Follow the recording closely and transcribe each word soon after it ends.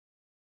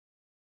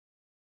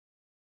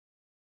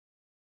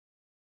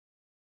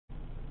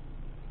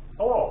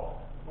Hello,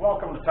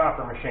 welcome to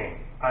Topper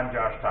Machine. I'm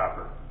Josh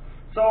Topper.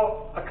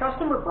 So a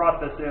customer brought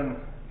this in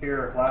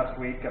here last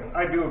week, and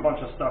I do a bunch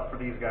of stuff for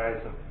these guys,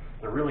 and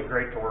they're really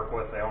great to work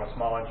with. They own a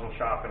small engine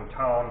shop in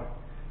town,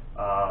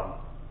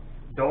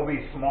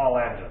 Dobie small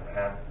engine,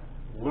 and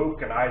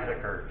Luke and Isaac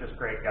are just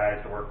great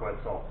guys to work with,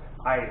 so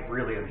I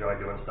really enjoy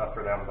doing stuff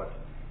for them. But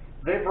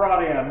they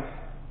brought in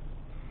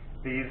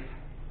these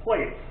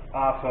plates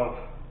off of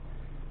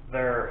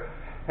their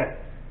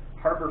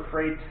Harbor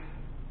Freight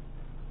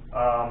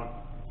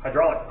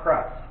hydraulic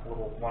press,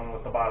 little one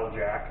with the bottle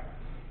jack,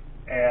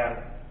 and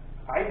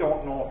I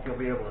don't know if you'll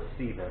be able to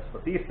see this,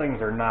 but these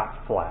things are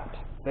not flat.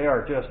 They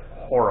are just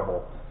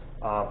horrible.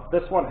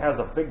 This one has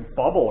a big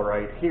bubble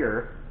right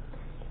here,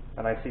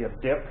 and I see a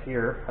dip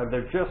here, and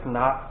they're just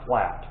not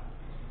flat.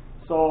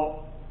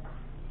 So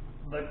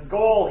the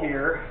goal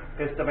here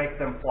is to make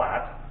them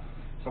flat.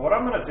 So what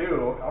I'm going to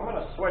do, I'm going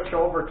to switch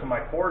over to my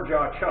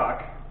 4-jaw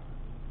chuck,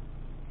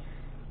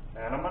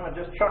 and I'm going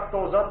to just chuck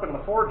those up in the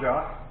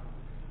 4-jaw.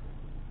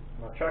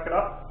 I'm going to chuck it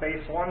up,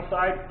 face one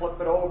side,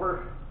 flip it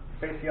over,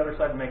 face the other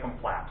side, and make them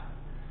flat.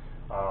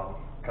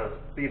 Because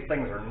these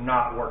things are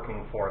not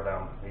working for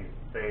them.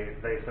 They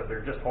said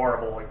they're just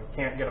horrible. You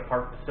can't get a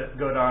part to sit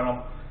good on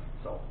them.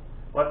 So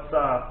let's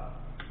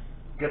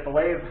get the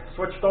lathe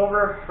switched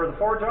over for the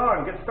 4-jaw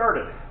and get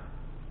started.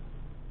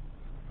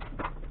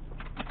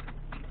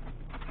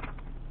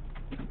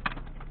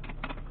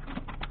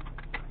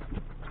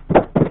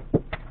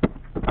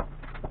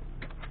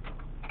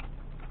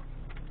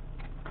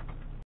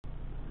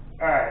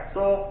 Alright,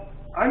 so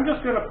I'm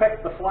just going to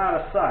pick the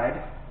flattest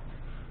side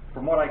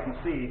from what I can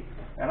see,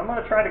 and I'm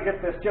going to try to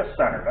get this just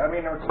centered. I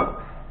mean,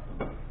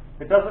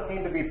 it doesn't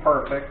need to be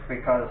perfect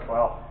because,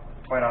 well,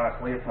 quite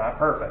honestly, it's not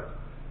perfect.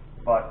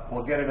 But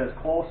we'll get it as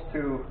close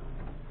to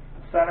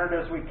centered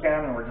as we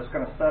can, and we're just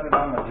going to set it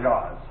on the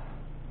jaws.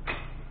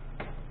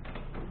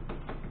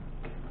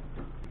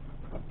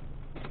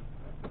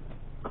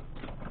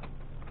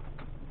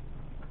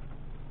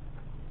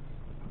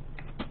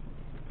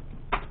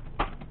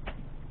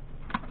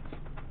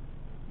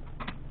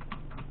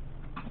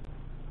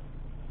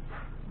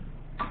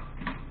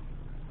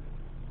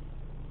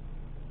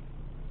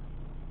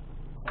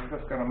 I'm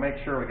just going to make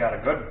sure we got a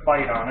good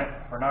bite on it.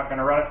 We're not going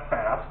to run it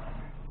fast.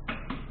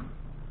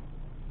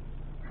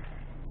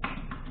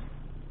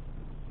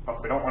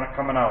 But we don't want it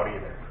coming out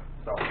either.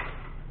 So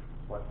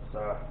let's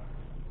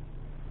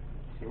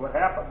see what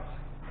happens.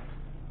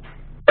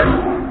 So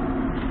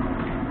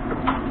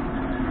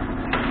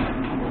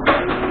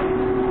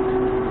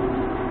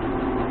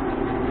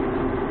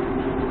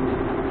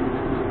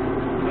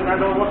that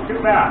don't look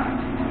too bad.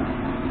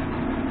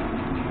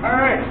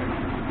 Alright,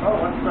 well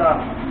let's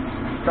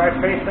try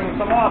facing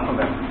some off of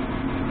it.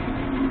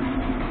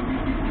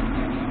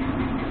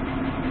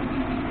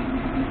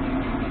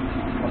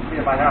 Let's see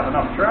if I have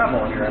enough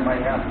travel here. I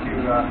might have to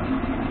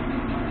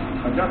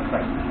adjust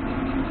things.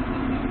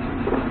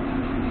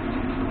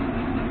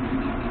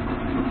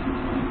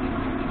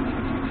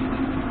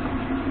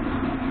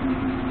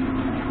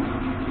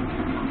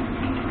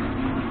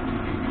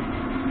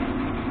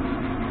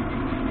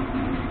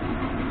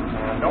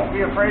 And don't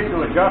be afraid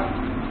to adjust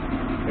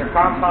your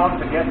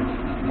compound to get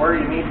where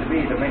you need to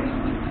be to make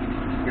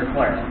your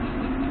clearance.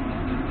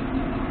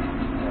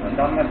 And I've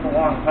done this a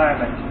long time,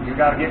 and you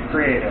got to get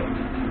creative.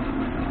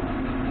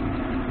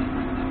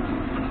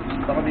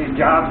 Some of these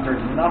jobs,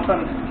 there's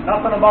nothing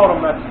about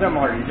them that's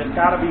similar. You just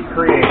got to be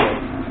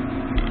creative.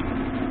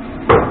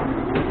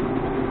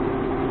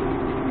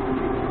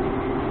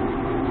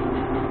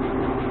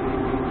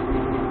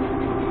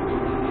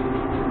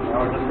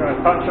 Now we're just going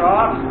to touch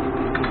off.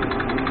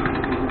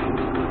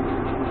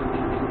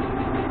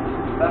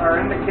 Set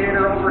our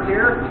indicator over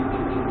here.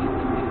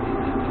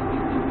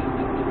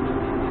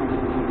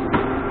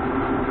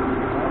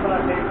 I'm going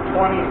to take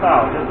 20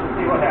 out just to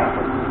see what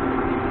happens.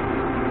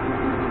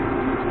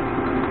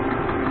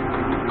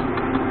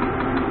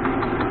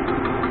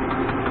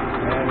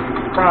 And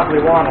you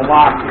probably want to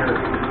lock your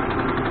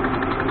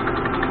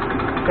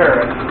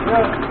turret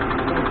just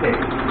in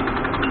case.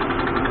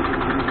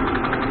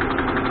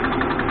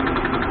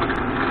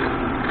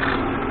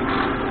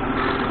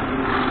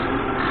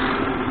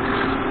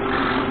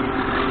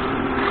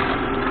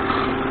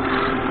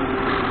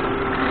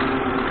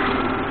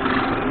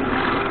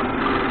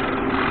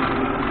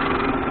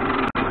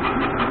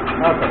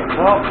 Okay,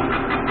 well,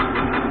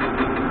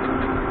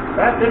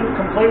 that didn't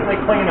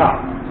completely clean up.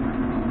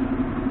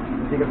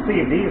 As you can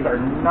see, these are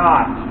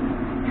not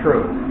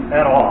true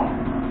at all.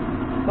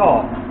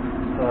 So,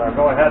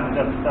 go ahead and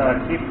just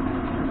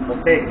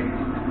we'll take it.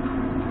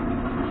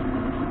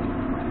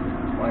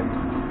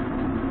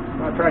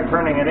 I'm going to try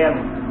turning it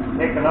in,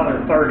 take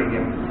another 30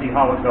 and see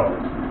how it goes.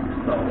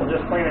 So, we'll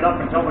just clean it up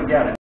until we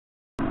get it.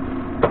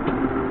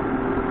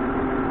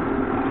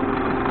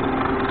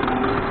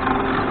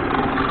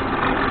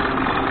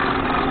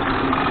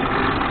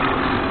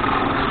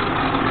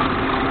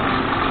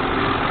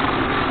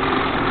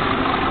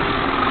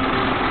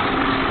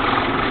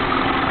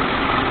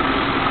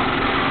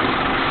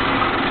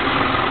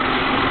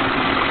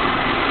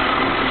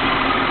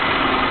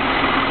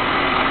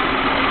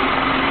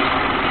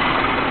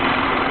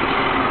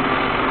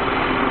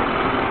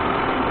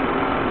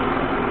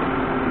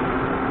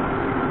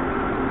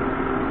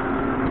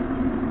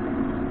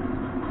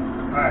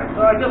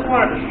 I just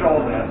wanted to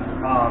show this.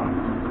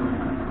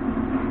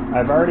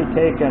 I've already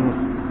taken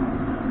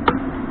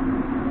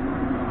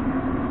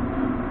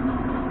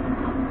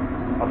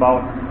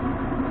about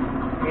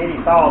 80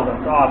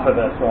 thousandths off of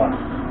this one.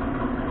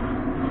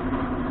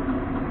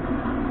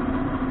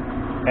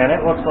 And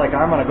it looks like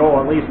I'm going to go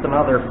at least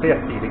another 50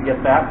 to get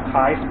that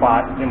high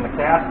spot in the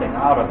casting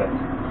out of it.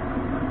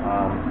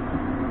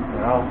 You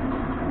know,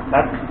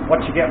 that's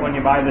what you get when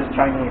you buy this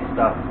Chinese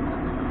stuff.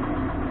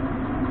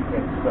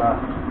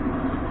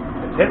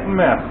 It's hit and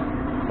miss.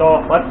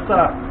 So let's,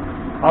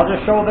 I'll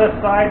just show this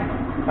side.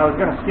 I was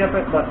going to skip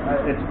it, but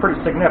it's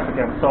pretty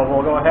significant. So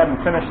we'll go ahead and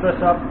finish this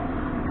up,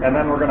 and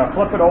then we're going to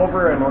flip it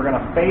over and we're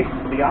going to face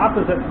the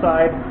opposite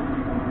side,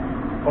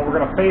 but we're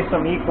going to face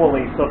them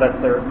equally so that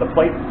the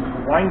plates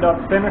wind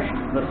up finished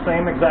the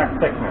same exact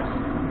thickness.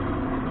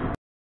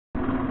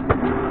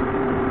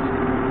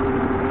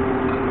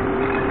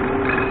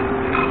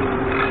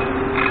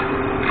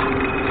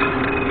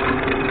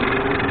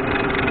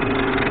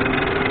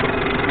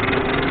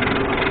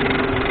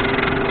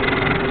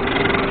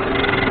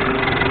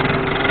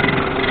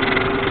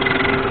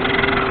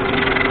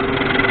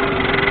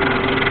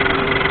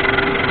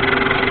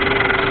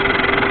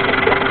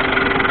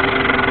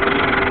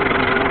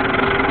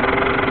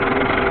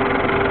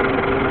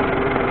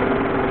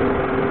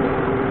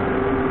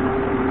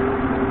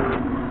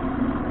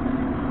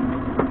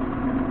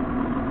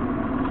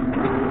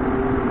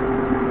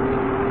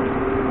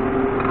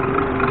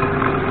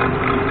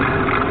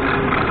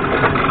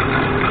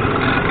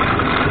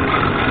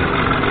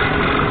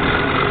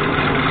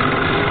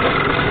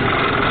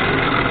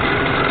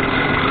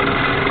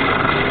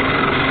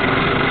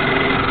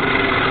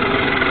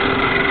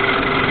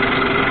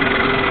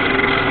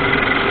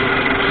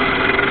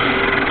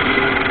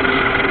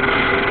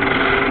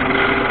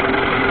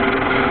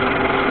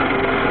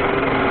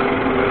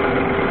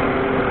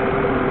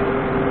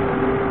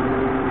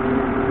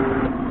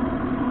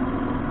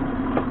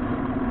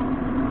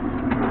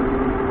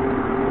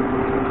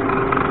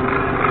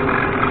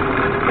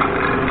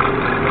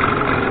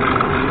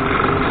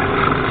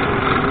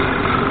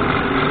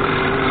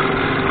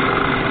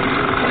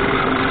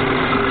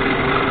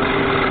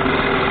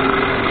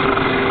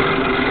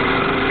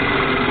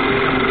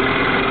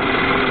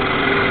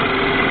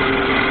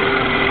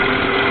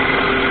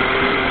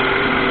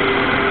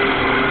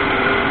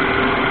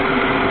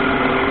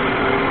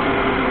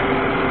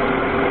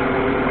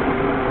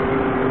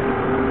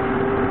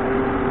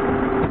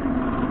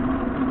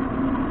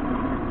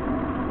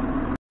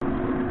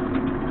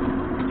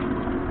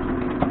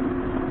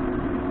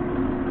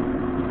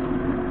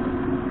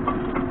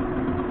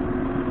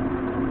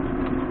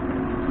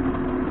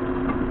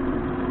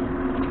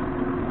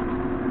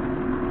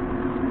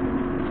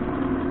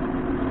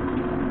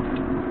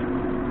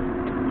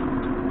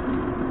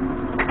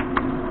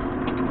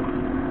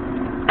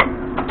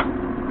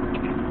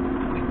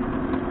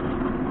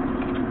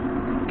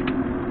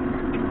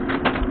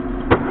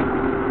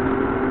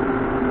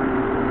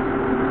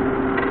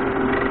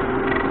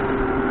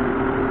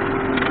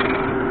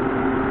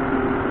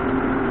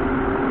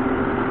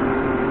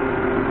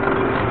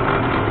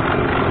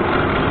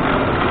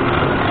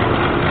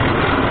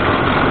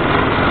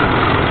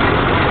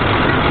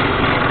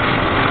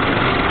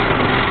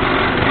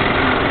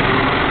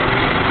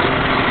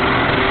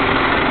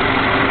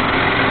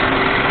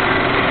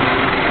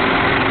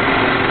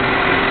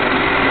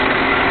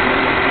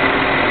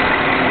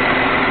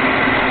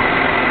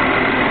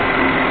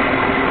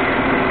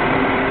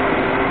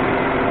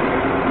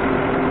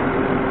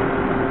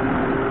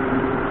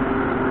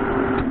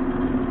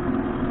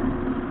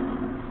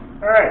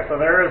 So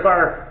there is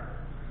our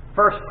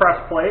first press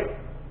plate,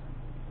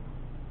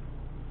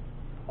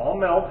 all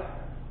milled,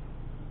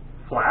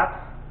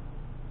 flat.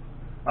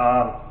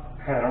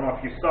 I don't know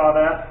if you saw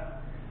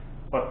that,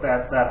 but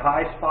that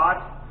high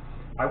spot,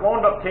 I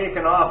wound up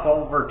taking off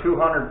over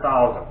 200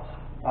 thousandths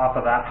off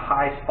of that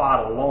high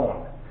spot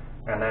alone,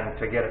 and then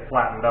to get it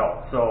flattened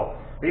out. So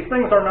these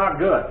things are not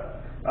good.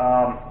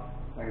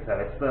 Like I said,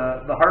 it's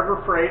the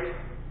Harbor Freight,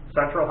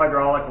 Central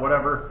Hydraulic,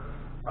 whatever,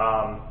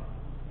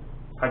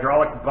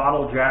 hydraulic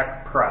bottle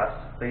jack press.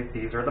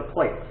 These are the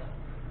plates.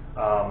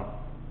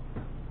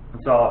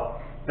 So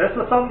this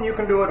is something you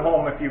can do at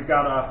home if you've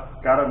got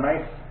a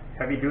nice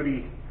heavy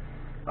duty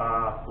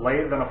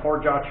lathe and a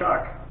 4-jaw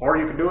chuck, or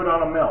you can do it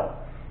on a mill.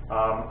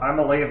 I'm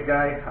a lathe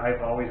guy.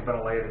 I've always been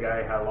a lathe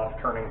guy. I love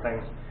turning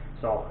things.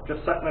 So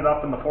just setting it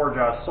up in the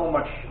 4-jaw is so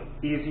much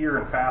easier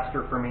and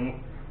faster for me.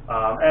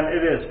 And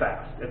it is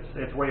fast.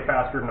 It's way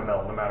faster than a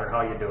mill, no matter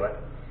how you do it.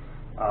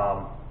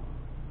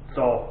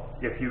 So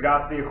if you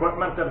got the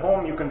equipment at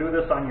home, you can do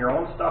this on your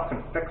own stuff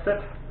and fix it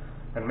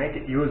and make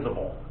it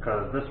usable,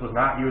 because this was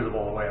not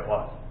usable the way it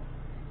was.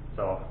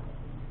 So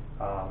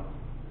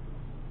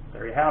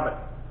there you have it.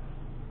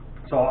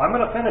 So I'm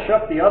going to finish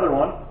up the other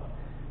one,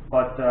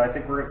 but I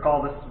think we're going to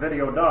call this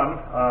video done,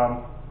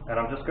 and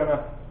I'm just going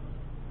to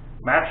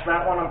match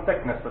that one on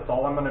thickness. That's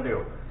all I'm going to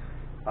do.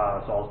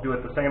 So I'll do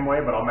it the same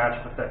way, but I'll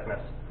match the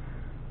thickness.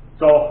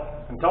 So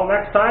until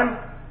next time,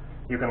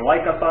 You can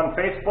like us on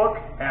Facebook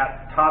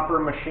at Topper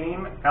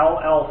Machine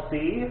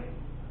LLC.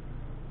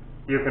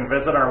 You can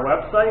visit our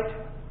website,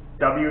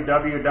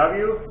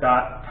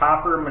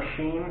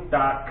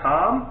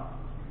 www.toppermachine.com,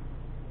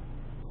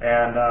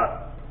 and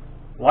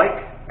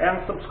like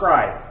and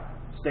subscribe.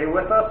 Stay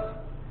with us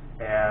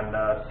and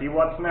see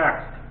what's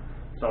next.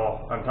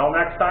 So until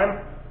next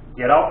time,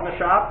 get out in the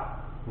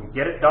shop and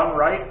get it done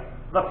right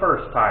the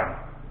first time.